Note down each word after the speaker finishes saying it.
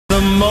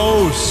the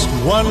most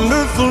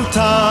wonderful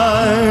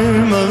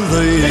time of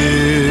the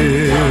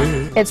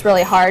year. It's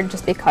really hard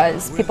just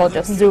because people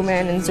just zoom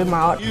in and zoom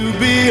out. You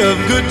be of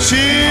good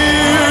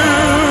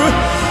cheer.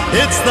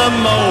 It's the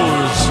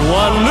most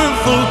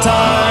wonderful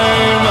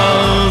time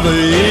of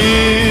the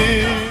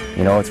year.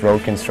 You know, it's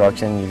road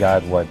construction. You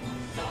got, what,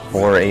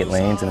 4 or 8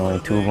 lanes and only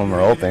 2 of them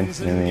are open.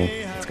 I mean,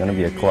 it's going to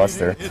be a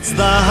cluster. It's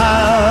the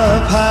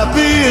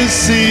happiest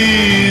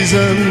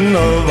season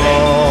of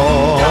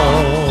all.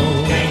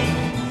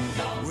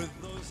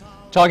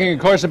 Talking, of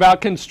course, about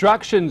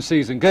construction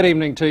season. Good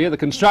evening to you. The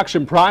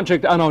construction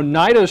project on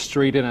Oneida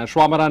Street in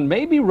Ashwaubenon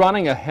may be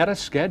running ahead of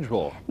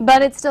schedule.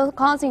 But it's still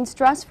causing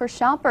stress for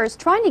shoppers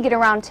trying to get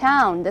around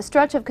town. The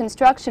stretch of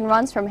construction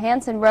runs from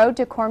Hanson Road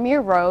to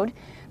Cormier Road.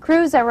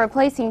 Crews are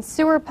replacing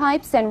sewer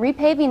pipes and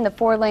repaving the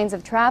 4 lanes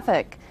of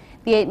traffic.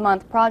 The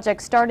 8-month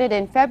project started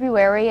in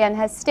February and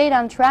has stayed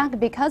on track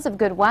because of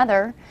good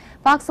weather.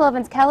 Fox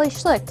 11's Kelly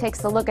Schlick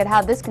takes a look at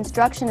how this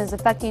construction is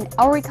affecting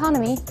our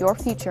economy, your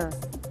future.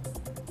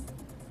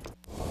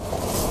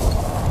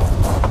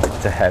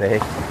 It's a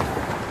headache.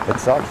 It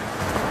sucks.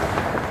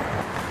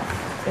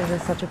 It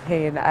is such a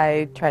pain.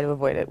 I try to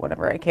avoid it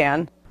whenever I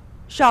can.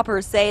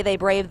 Shoppers say they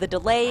brave the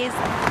delays,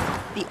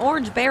 the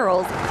orange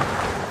barrels,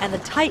 and the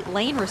tight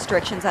lane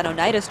restrictions on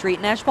Oneida Street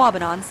in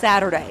Ashwaubenon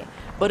Saturday.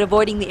 But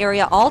avoiding the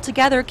area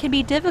altogether can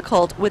be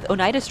difficult, with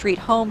Oneida Street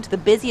home to the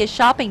busiest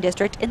shopping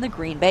district in the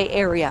Green Bay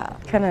area.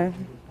 Kind of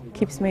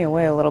keeps me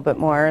away a little bit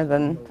more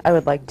than I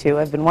would like to.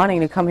 I've been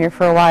wanting to come here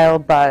for a while,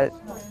 but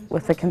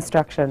with the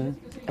construction,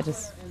 I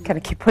just kind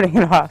of keep putting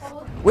it off.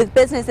 With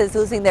businesses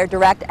losing their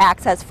direct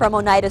access from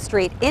Oneida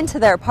Street into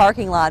their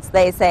parking lots,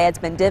 they say it's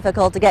been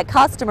difficult to get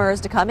customers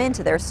to come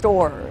into their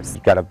stores.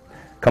 You got to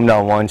come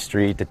down one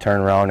street to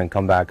turn around and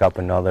come back up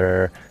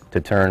another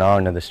to turn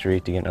onto the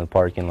street to get into the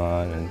parking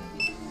lot. And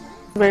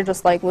We're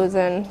just like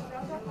losing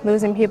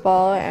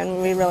people,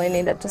 and we really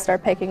need it to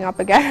start picking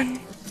up again.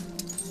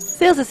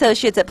 Sales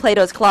associates at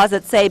Plato's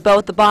Closet say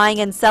both the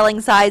buying and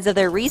selling sides of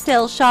their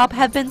resale shop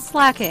have been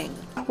slacking.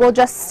 Well,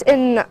 just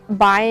in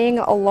buying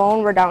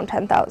alone, we're down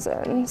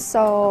 $10,000,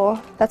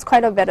 so that's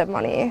quite a bit of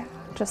money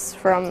just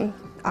from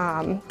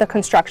the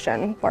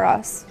construction for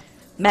us.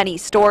 Many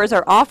stores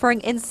are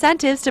offering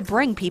incentives to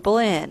bring people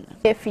in.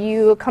 If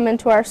you come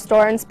into our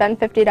store and spend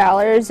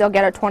 $50, you'll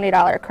get a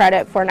 $20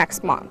 credit for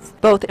next month.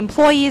 Both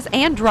employees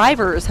and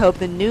drivers hope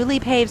the newly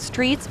paved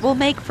streets will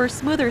make for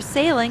smoother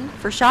sailing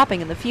for shopping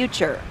in the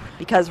future,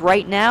 because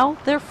right now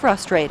they're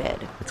frustrated.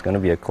 it's going to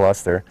be a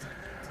cluster.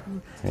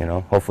 You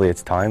know, hopefully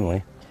it's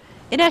timely.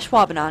 In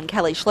Ashwaubenon,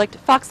 Kelly Schlicht,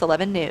 Fox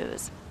 11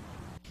 News.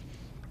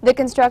 The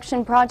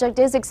construction project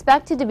is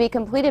expected to be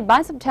completed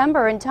by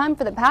September in time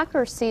for the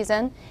Packers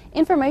season.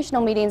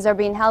 Informational meetings are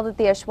being held at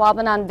the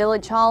Ashwaubenon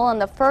Village Hall on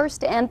the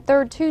 1st and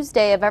 3rd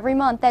Tuesday of every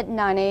month at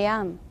 9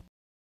 a.m.